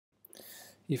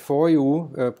I forrige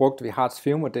uge brugte vi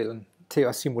Hartz-IV-modellen til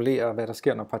at simulere, hvad der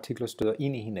sker, når partikler støder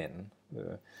ind i hinanden.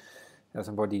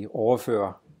 Altså hvor de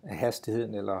overfører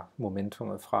hastigheden eller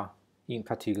momentummet fra en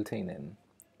partikel til en anden.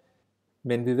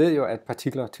 Men vi ved jo, at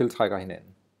partikler tiltrækker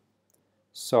hinanden.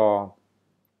 Så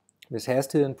hvis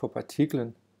hastigheden på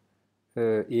partiklen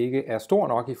ikke er stor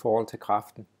nok i forhold til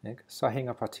kraften, ikke, så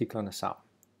hænger partiklerne sammen.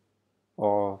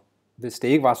 Og hvis det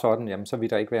ikke var sådan, jamen, så ville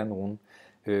der ikke være nogen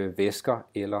væsker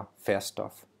eller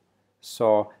faststof.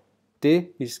 Så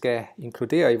det, vi skal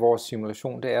inkludere i vores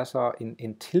simulation, det er så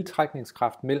en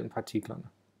tiltrækningskraft mellem partiklerne.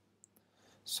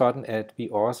 Sådan at vi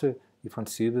også i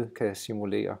princippet kan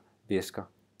simulere væsker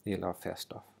eller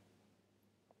faststof.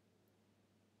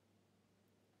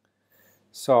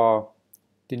 Så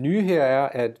det nye her er,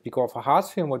 at vi går fra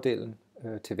Hartz-IV-modellen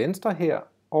til venstre her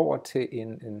over til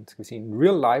en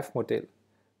real-life model,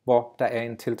 hvor der er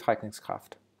en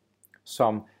tiltrækningskraft,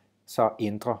 som så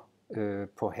ændrer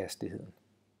på hastigheden.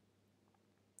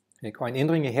 Og en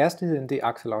ændring i hastigheden, det er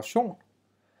acceleration.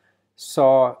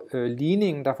 Så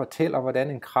ligningen, der fortæller, hvordan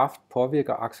en kraft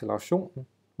påvirker accelerationen,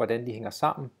 hvordan de hænger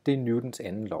sammen, det er Newtons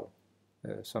anden lov,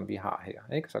 som vi har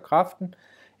her. Ikke? Så kraften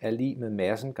er lig med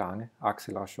massen gange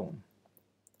accelerationen.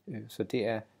 Så det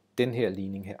er den her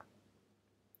ligning her.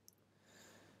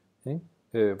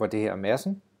 Ikke? Hvor det her er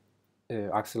massen.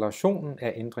 Accelerationen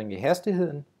er ændring i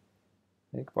hastigheden,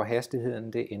 ikke? Hvor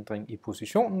hastigheden det er ændring i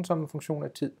positionen som en funktion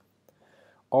af tid.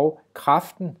 Og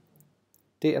kraften,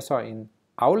 det er så en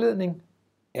afledning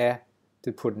af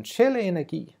det potentielle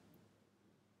energi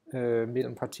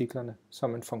mellem partiklerne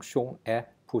som en funktion af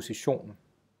positionen.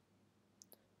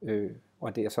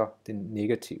 Og det er så den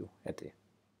negative af det.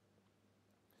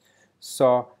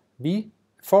 Så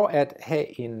for at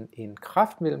have en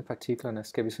kraft mellem partiklerne,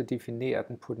 skal vi så definere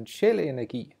den potentielle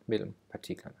energi mellem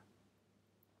partiklerne.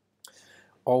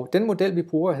 Og den model, vi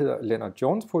bruger, hedder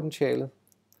Lennard-Jones potentialet,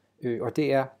 og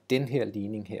det er den her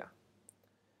ligning her.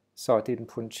 Så det er den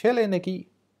potentielle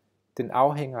energi, den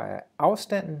afhænger af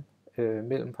afstanden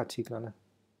mellem partiklerne,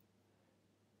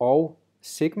 og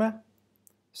sigma,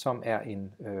 som er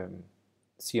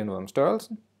siger noget om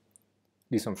størrelsen,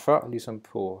 ligesom før, ligesom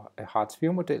på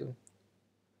Hartz-IV-modellen.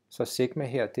 Så sigma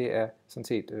her, det er sådan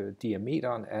set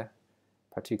diameteren af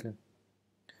partiklen.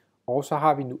 Og så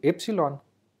har vi nu epsilon,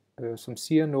 som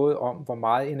siger noget om, hvor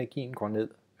meget energien går ned,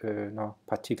 når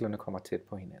partiklerne kommer tæt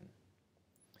på hinanden.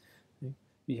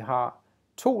 Vi har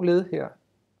to led her.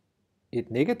 Et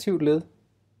negativt led,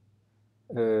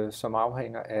 som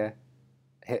afhænger af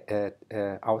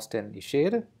afstanden i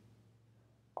sjette,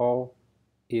 og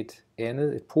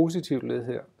et positivt led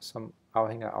her, som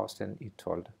afhænger af afstanden i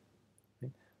 12.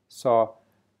 Så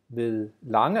ved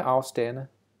lange afstande,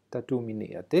 der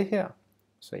dominerer det her,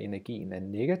 så energien er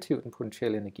negativ, den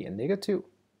potentielle energi er negativ.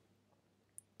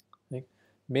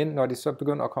 Men når de så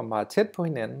begynder at komme meget tæt på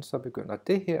hinanden, så begynder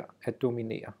det her at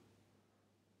dominere.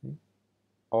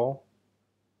 Og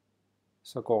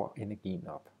så går energien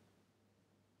op.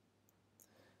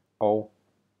 Og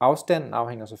afstanden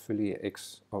afhænger selvfølgelig af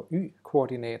x og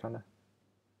y-koordinaterne,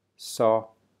 så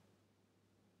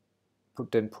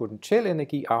den potentielle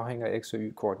energi afhænger af x og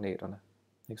y-koordinaterne.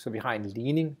 Så vi har en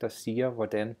ligning, der siger,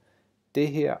 hvordan det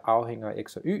her afhænger af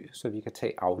x og y, så vi kan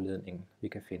tage afledningen. Vi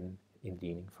kan finde en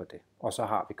ligning for det. Og så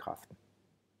har vi kraften.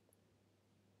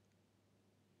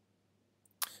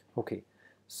 Okay,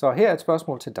 så her er et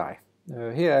spørgsmål til dig.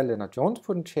 Her er Lennard-Jones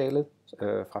potentialet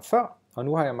fra før, og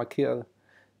nu har jeg markeret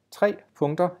 3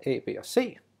 punkter, A, B og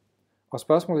C. Og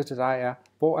spørgsmålet til dig er,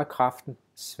 hvor er kraften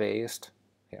svagest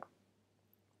her?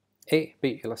 A, B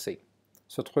eller C?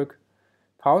 Så tryk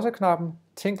pauseknappen,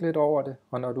 tænk lidt over det,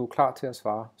 og når du er klar til at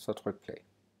svare, så tryk play.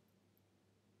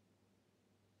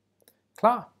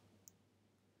 Klar?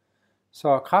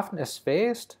 Så kraften er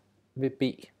svagest ved B.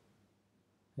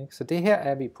 Så det her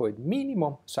er vi på et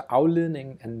minimum, så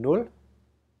afledningen er 0,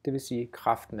 det vil sige, at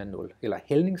kraften er 0. Eller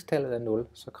hældningstallet er 0,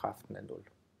 så kraften er 0.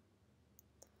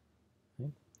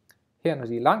 Her, når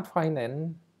de er langt fra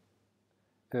hinanden,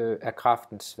 er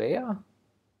kraften svagere,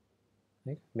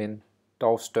 men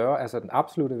dog større, altså den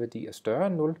absolutte værdi er større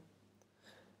end 0.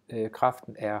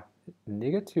 Kraften er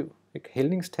negativ,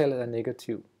 hældningstallet er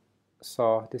negativ,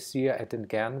 så det siger, at den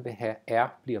gerne vil have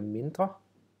R bliver mindre,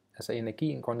 altså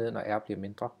energien går ned, når R bliver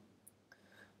mindre.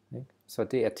 Så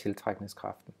det er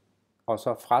tiltrækningskraften. Og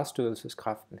så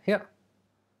frastødelseskraften her,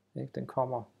 den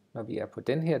kommer, når vi er på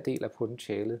den her del af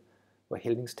potentialet, hvor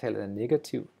hældningstallet er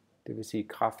negativ, det vil sige, at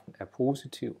kraften er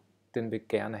positiv. Den vil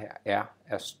gerne have R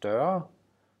er større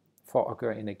for at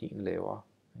gøre energien lavere.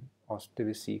 Og det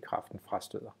vil sige, at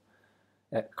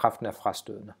kraften er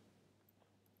frastødende.